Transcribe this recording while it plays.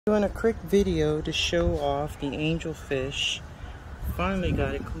Doing a quick video to show off the angelfish. Finally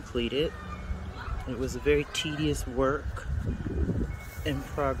got it completed. It was a very tedious work in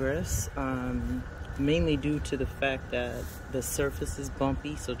progress, mainly due to the fact that the surface is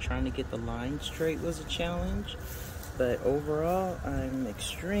bumpy, so trying to get the line straight was a challenge. But overall, I'm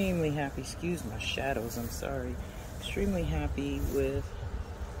extremely happy. Excuse my shadows, I'm sorry. Extremely happy with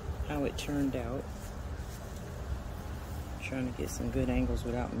how it turned out. Trying to get some good angles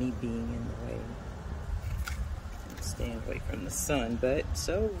without me being in the way. Staying away from the sun. But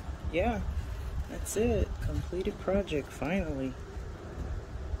so yeah, that's it. Completed project finally.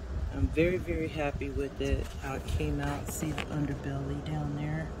 I'm very, very happy with it. How it came out. See the underbelly down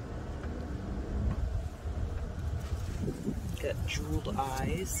there. Got jeweled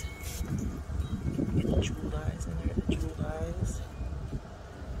eyes. Get the jeweled eyes in there. The jeweled eyes.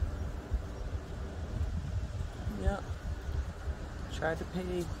 Yep. Tried to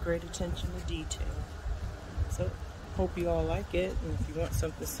pay great attention to detail. So, hope you all like it. And if you want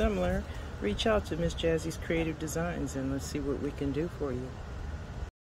something similar, reach out to Miss Jazzy's Creative Designs and let's see what we can do for you.